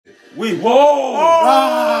Wait, whoa!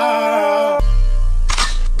 Oh!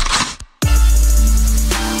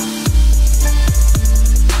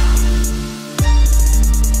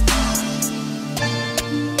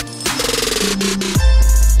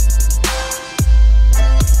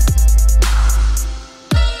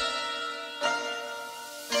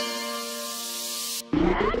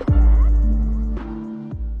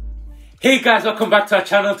 Hey guys, welcome back to our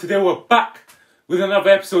channel. Today we're back with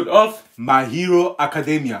another episode of My Hero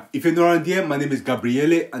Academia. If you're not around here, my name is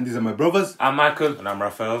Gabriele and these are my brothers. I'm Michael. And I'm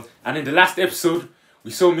Raphael. And in the last episode,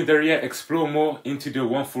 we saw Midoriya explore more into the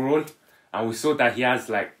One For All, and we saw that he has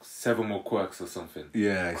like 7 more quirks or something.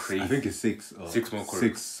 Yeah, crazy. I think it's 6. Or 6 more quirks.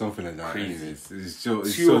 6, something like that. Crazy. Anyways, it's so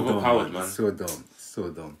overpowered, dumb, man. It's so dumb. So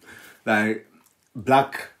dumb. Like,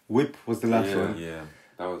 BLACKWHIP was the last one. Yeah.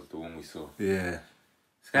 That was the one we saw. Yeah.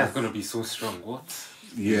 This guy's gonna be so strong. What?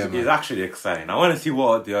 Yeah, It's man. actually exciting. I want to see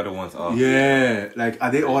what the other ones are. Yeah, like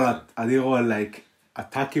are they all like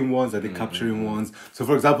attacking ones? Are they capturing ones? So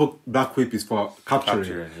for example, BLACKWHIP is for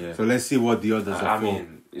capturing. Yeah. So let's see what the others are I for.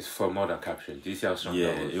 mean, it's for more than capturing. Do you see how strong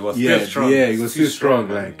Yeah, that was? it was Yeah, still strong. yeah, it was Too still strong.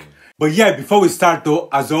 strong, Like, man. but yeah, before we start though,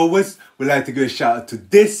 as always, we'd like to give a shout out to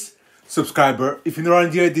this subscriber. If you're not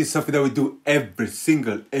around here, this is something that we do every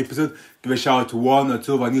single episode. Give a shout out to 1 or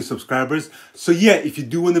 2 of our new subscribers. So yeah, if you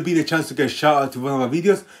do want to be the chance to get a shout out to one of our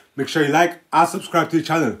videos, make sure you like and subscribe to the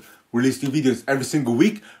channel. We release new videos every single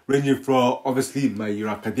week, ranging from obviously My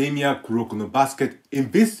Hero Academia, Kuroko no Basket,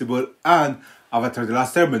 Invincible, and Avatar: The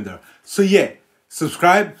Last Airbender. So yeah,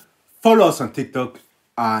 subscribe, follow us on TikTok,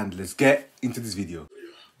 and let's get into this video.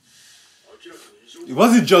 It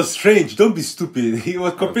wasn't just strange, don't be stupid. He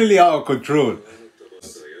was completely out of control.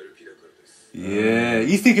 Yeah,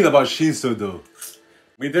 he's thinking about Shinso though.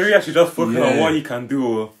 Midoriya should just focus Yeah. on what he can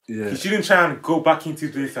do. Yeah. He shouldn't try and go back into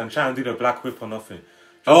this and try and do the black whip or nothing.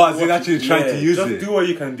 Oh, as in actually trying to use just it. do what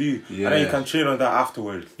you can do. Yeah. And then you can train on that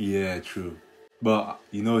afterwards. Yeah, true. But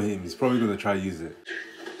you know him, he's probably gonna try to use it.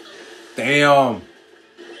 Damn!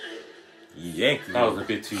 Yeah. That was a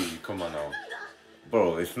bit too. Come on now.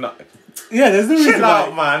 Bro, it's not. Yeah, there's no reason Chill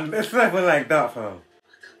out, why. man. It's not even like that, fam.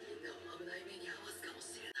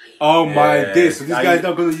 Oh my Yeah. days, so this guy's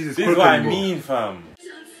not gonna use his This is quirk what I anymore. mean, fam.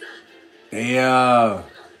 Damn!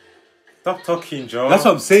 Stop talking, Joe. That's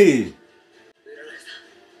what I'm saying.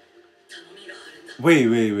 Wait.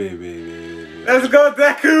 Let's go,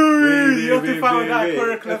 Deku! Wait, You have to wait, find wait, that wait.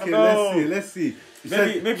 quirk. Let's Okay, go. let's see. You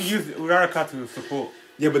said- Maybe use Uraraka to support.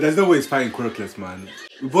 Yeah, but there's no way he's fighting quirkless, man.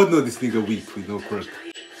 We both know this nigga weak with no quirk.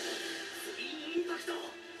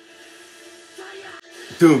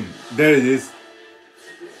 Doom, there it is.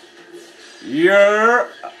 Yeah.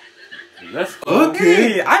 Let's go. Okay.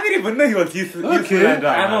 Hey, I didn't even know he was used to like that.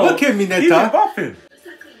 I know. Okay, He's Mineta. buffing.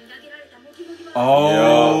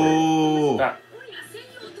 Oh. That,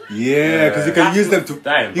 Yeah, because you can use them to.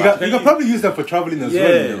 Damn, You can probably use them for traveling as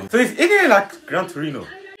well, you know. So it's again like Gran Torino.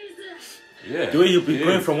 yeah. The way you'll be it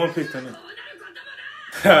going is. from one place to another.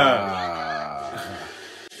 Ah.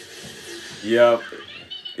 Yeah.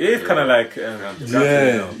 It is kind of like Gran Yeah,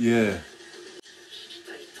 Torino. yeah.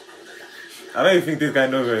 I don't even think this guy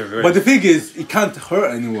knows where he's going. But the thing is, he can't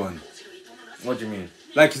hurt anyone. What do you mean?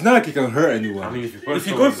 Like, it's not like he can hurt anyone. I mean, if you, If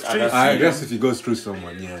you go straight- I guess if he goes through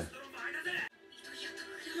someone, yeah.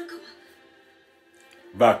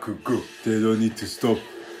 Bakugo. They don't need to stop.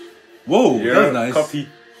 Whoa, that's nice. Copy.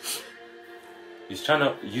 he's trying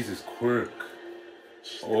to use his quirk.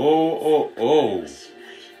 Oh.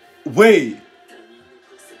 Wait.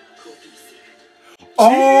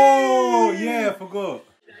 Oh, yeah, I forgot.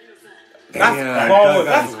 That's Damn, cool. that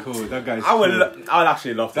guy's That's cool. That guy's I would. cool. I would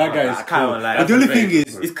actually love That guy is I can't cool. lie. But the only That's thing very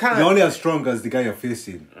is, cool. It's kinda- you're only as strong as the guy you're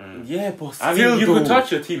facing. Yeah, but I still mean, you though. could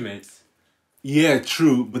touch your teammates. Yeah,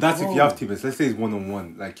 true. But that's if you Whoa. have teammates. Let's say it's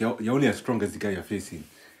 1-on-1. Like, you're only as strong as the guy you're facing.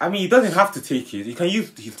 I mean, he doesn't have to take it. He can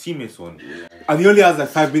use his teammates one. And he only has like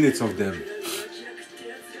 5 minutes of them.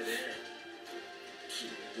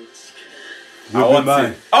 I want man.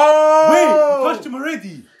 it. Oh! Wait, you touched him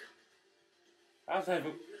already. That's not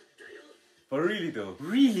even. But really though.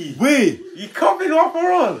 Really? Wait. You can't be one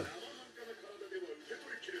for all.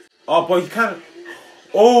 Oh, but you can't.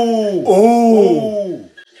 Oh! Oh.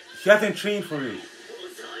 He hasn't trained for it.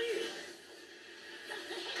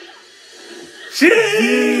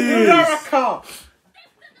 Jeez! Uraraka!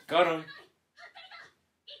 Got him.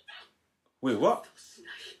 Wait, what?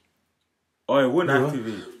 Oh, it wouldn't Wait, what?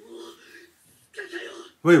 activate.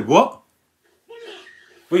 Wait, what?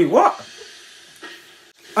 Wait, what?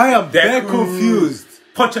 I am very Deku. confused.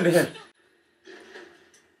 Punch in the head.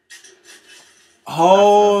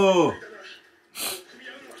 Oh.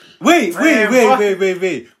 Wait. Man,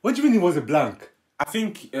 what? What do you mean it was a blank? I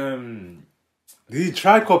think Did he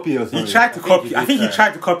try copy or something? he tried to copy. I think he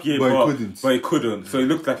tried to copy it, But he but couldn't. But he couldn't. So it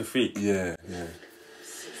looked like a fake. Yeah, yeah.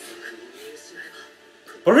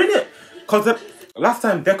 But really, because the last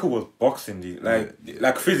time Deku was boxing,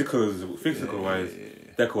 like physical wise,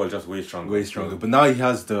 Deku was just way stronger. Way stronger. But now he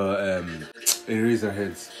has the eraser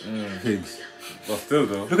heads things. But still,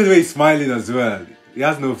 though, Look at the way he's smiling as well. He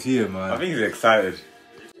has no fear, I man. think he's excited.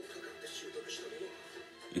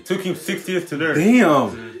 It took him 6 years to learn. Damn,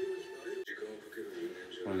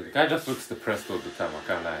 Well, the guy just looks depressed all the time, I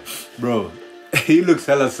can't lie. bro. He looks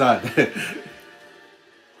hella sad.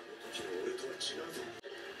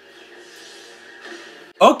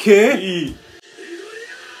 Okay.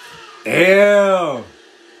 Damn.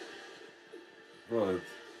 Bro,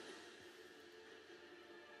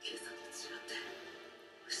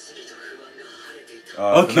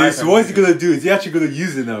 Okay, so what is he gonna do? Is he actually gonna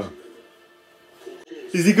use it now?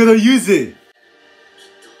 Is he gonna use it?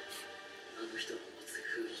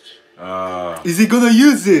 Is he gonna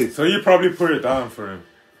use it? So you probably put it down for him.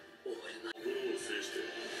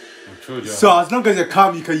 I'm sure you're So as long as you're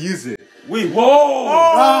calm, you can use it. Wait, whoa!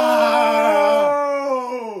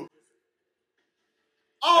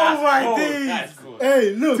 Oh my cold, days! that's cold.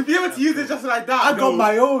 Hey, look. To be able to use it just like that, I got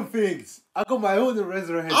my own things. I got my own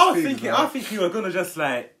eraser head I was things, thinking, man. I was thinking you were gonna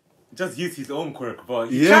just use his own quirk, but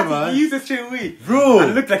he Yeah, tried man. to use it straight away. Bro.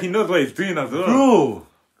 And it looked like he knows what he's doing as well. Bro.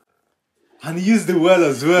 And he used it well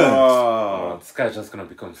as well. Oh, this guy's just gonna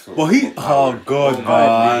become so. But he, oh god, Oh my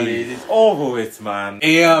man. days, it's over with, man.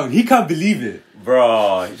 Damn, he can't believe it.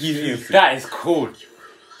 Bro, he's That is cold.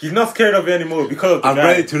 he's not scared of it anymore because of the I'm guy.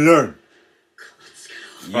 ready to learn.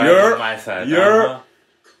 Right on my side. You're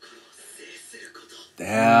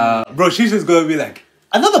Damn. Bro, she's just gonna be like,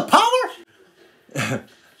 another power?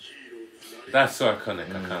 That's so iconic,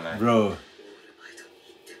 I can't lie. Bro.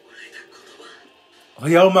 Oh,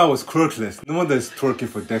 yeah, old man was quirkless. No wonder he's twerking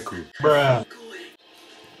for Deku. bruh.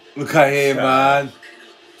 Look at him, man.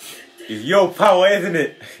 It's your power, isn't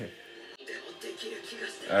it?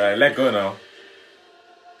 Alright, let go now.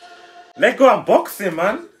 Let go and box him,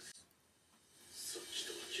 man.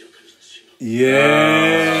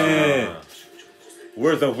 Yeah.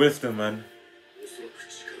 Words of wisdom, man.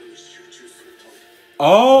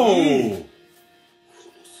 Oh.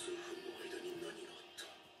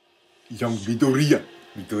 Young Midoriya.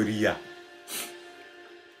 Midoriya.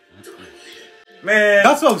 Man,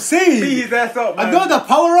 That's what I'm saying. beat his ass up, man. Another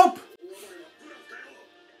power up.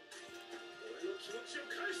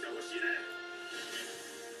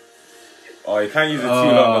 Oh, you can't use it too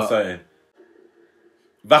long or something.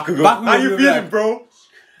 Bakugo. Bakugo How you will be feeling, like- bro?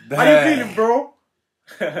 How you feeling, bro?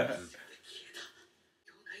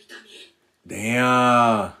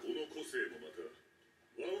 Damn.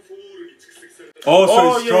 Oh, so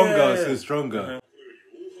Oh, it's stronger. yeah. So it's stronger.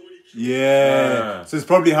 Yeah. So it's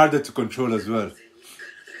probably harder to control as well.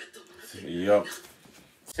 Yup.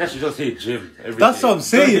 I should just hit gym. That's what I'm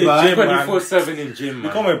saying, man. Gym, man. 24/7 in gym,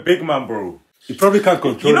 man. Become a big man, bro. You probably can't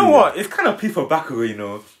control You know it. what? It's kind of peak for Bakugo, you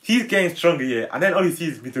know. He's getting stronger, yeah. And then all he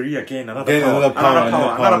sees is Midoriya getting another Getting power. another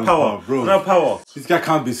power, Another power. bro. Another power. This guy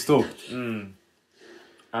can't be stopped.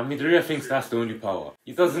 And Midoriya thinks that's the only power.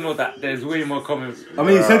 He doesn't know that there's way more coming. I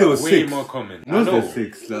mean, he said it was way 6. more coming. No, I know. there's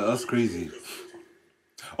 6. That's crazy.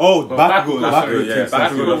 Oh, But Bakugo. Bakugo, Bakugo yeah, takes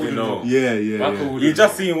that. Bakugo doesn't know. Yeah, yeah, Bakugo yeah. would You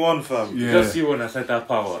just seen one, fam. Yeah. just see when I said that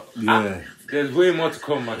power. Yeah. There's way more to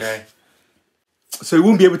come, my guy. So he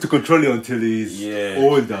won't be able to control it until he's Yeah.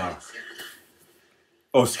 older.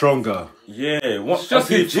 Or stronger. Yeah. What, Just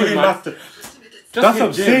hit fully gym, man. master. Just That's hit what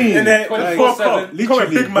I'm gym. saying. And then Like, bulk up. Become a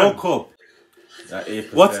literally, big man. bulk up. That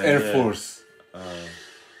 8%, What's Air yeah. Force?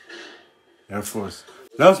 Air Force.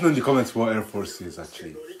 Let us know in the comments what Air Force is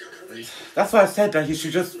actually. That's why I said that he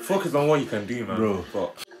should just focus on what you can do, man. Bro.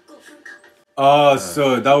 But, Oh,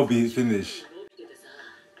 so that will be finished.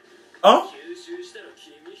 huh?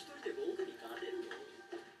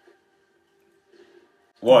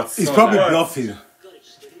 What? He's So probably what? bluffing.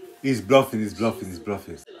 He's bluffing.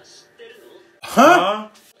 Huh? Huh?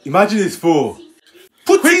 Imagine it's 4.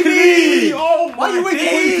 Put Quickly! Oh Why are you my waiting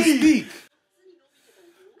for me to days! speak?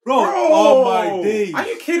 Bro, Bro! oh my days. Are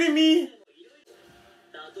you kidding me?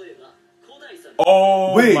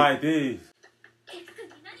 Oh Wait. my days.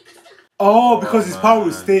 Oh, because his power will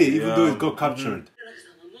man. stay even though Yeah. it got captured.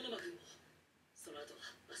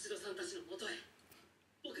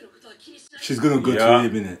 She's gonna go to Yeah.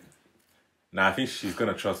 him, innit? Nah, I think she's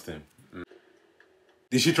gonna trust him.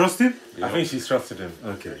 Did she trust him? I think she's trusted him.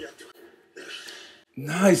 Okay.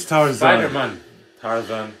 Nice, Tarzan. Spider-Man.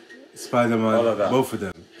 Tarzan. Spider-Man. All of that. Both of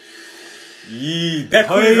them. Yee,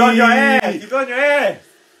 Deku is on your ass. He's on your ass.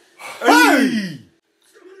 Hey!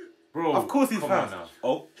 Bro, Of course he's come fast. on now.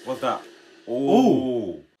 Oh, what's that?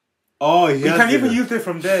 Oh. Oh, He has can the- even use it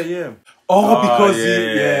from there, yeah. Oh, because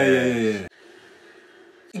yeah. yeah.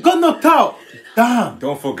 He got knocked out. Damn.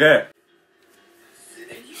 Don't forget.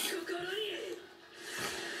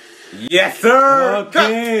 Yes, sir.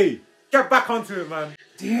 Okay. Get back onto it, man.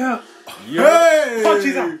 Damn. Yo. Hey.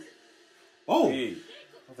 Punches out. Oh, Hey.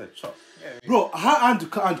 That's a chop. Yeah. bro, her hand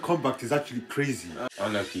comeback is actually crazy.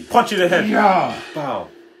 Unlucky. Punch in the head. Yeah. Bow.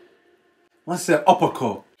 What's that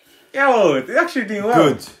uppercut? Yo, they're actually doing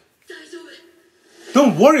well. Good.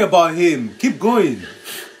 Don't worry about him. Keep going.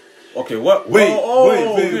 Okay, what? Wait,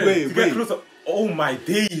 Whoa, wait. To get closer. Oh my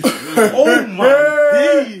days. Oh my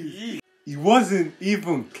days. He wasn't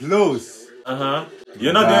even close.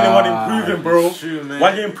 You're not the only one improving, bro. It's true, man.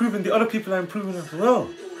 While you're improving, the other people are improving as well.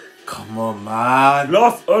 Come on, man.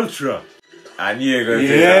 Lost Ultra. I knew you were going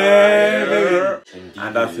to Yeah, say baby. that.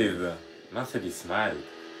 And that's his. Man said he smiled.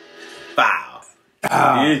 Bow.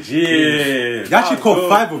 Ah, Yeah. He actually caught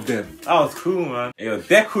 5 of them. That was cool, man. Yo,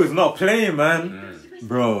 Deku is not playing, man.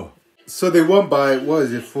 Bro. So they won by, what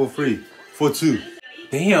is it, 4-3? 4-2.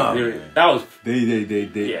 Damn. That was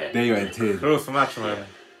They went in. Close match, man.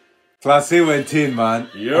 Class A went in, man.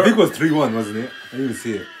 Yep. I think it was 3-1, wasn't it? I didn't even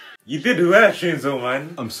see it. You did well, Shinso,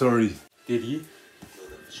 man. I'm sorry. Did he?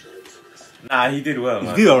 Nah, he did well, He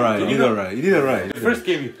man. did alright. He did alright. The first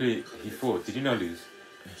game he fought, did he not lose?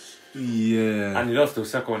 Yeah. And he lost the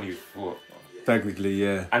second one he fought. Technically,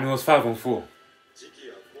 yeah. And it was 5-4.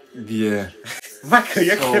 Yeah. Michael,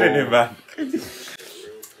 you're So- kidding him, man.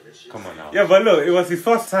 Come on now. Yeah, but look, it was his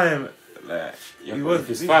first time. Yeah, he but was. if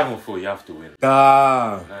it's 5-4, you have to win.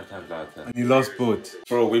 Damn. 9 times out of 10. And he lost both.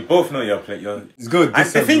 Bro, we both know your play. It's good. And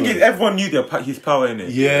the thing is, everyone knew his power in it.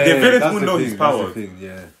 yeah, the villains that's would the know thing, his power. That's the thing,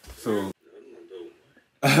 yeah. So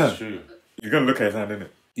It's true. you're gonna look at his hand, innit?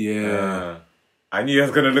 Yeah. I knew you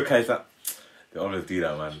was gonna look at his hand. They always do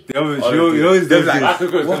that, man. They always, Always he do. always They're does like, this.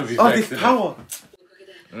 Bakugo is gonna be Oh, vexed, this innit? power.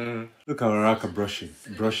 Look at Uraraka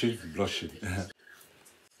blushing.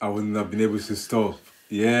 I wouldn't have been able to stop.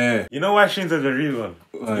 Yeah. You know why Shinso's the real one?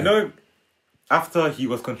 Why? You know, after he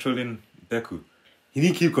was controlling Deku, He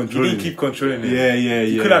didn't keep he controlling didn't keep controlling him. Yeah.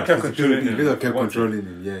 He could have kept controlling He him. could have kept Wanted. controlling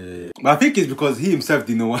him. Yeah. But I think it's because he himself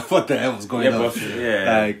didn't know what the hell was going Yeah, on. but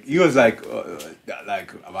yeah. Like, he was like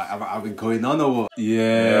have we going on or what?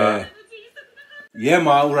 Yeah. Yeah,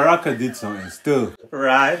 man, Uraraka did something still.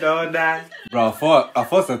 Right on that. Bro, at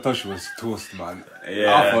first I thought she was toast, man.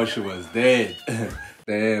 Yeah. I thought she was dead.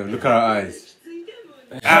 Damn, look at her eyes.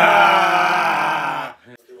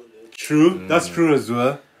 True, that's true as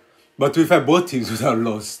well. But if I both teams would have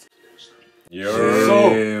lost.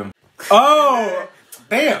 Damn. Oh!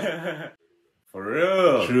 Damn! For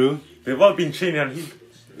real. True. They've all been training and he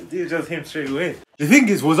did just him straight away. The thing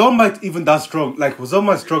is, was All Might even that strong? Like, was All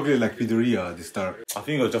Might struggling like Midoriya at the start? I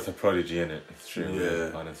think it was just a prodigy, innit? Straight away,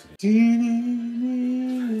 Yeah. honestly.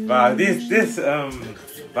 But this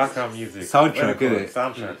background music. Soundtrack, what do you innit? call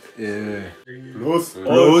it? Soundtrack. Yeah. Los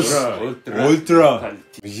Ultra.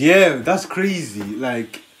 Yeah, that's crazy.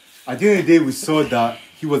 Like, at the end of the day, we saw that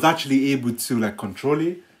he was actually able to, like, control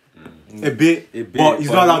it. A bit, but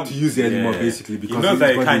he's not allowed to use it anymore, basically, because he knows his that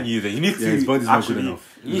he body- can't use it. He needs Yeah, to his body's not good actually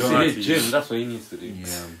enough. He needs to hit gym, that's what he needs to do.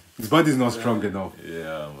 Yeah, his body's not strong enough.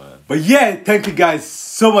 Yeah, man. But yeah, thank you guys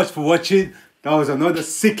so much for watching. That was another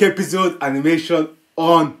sick episode, animation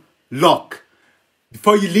on lock.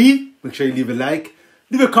 Before you leave, make sure you leave a like,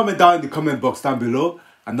 leave a comment down in the comment box down below,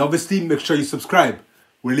 and obviously make sure you subscribe.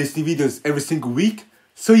 We're releasing videos every single week.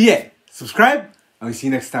 So yeah, subscribe, and we'll see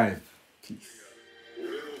you next time. Peace.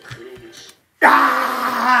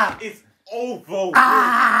 It's over.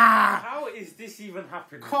 How is this even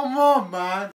happening? Come on, man.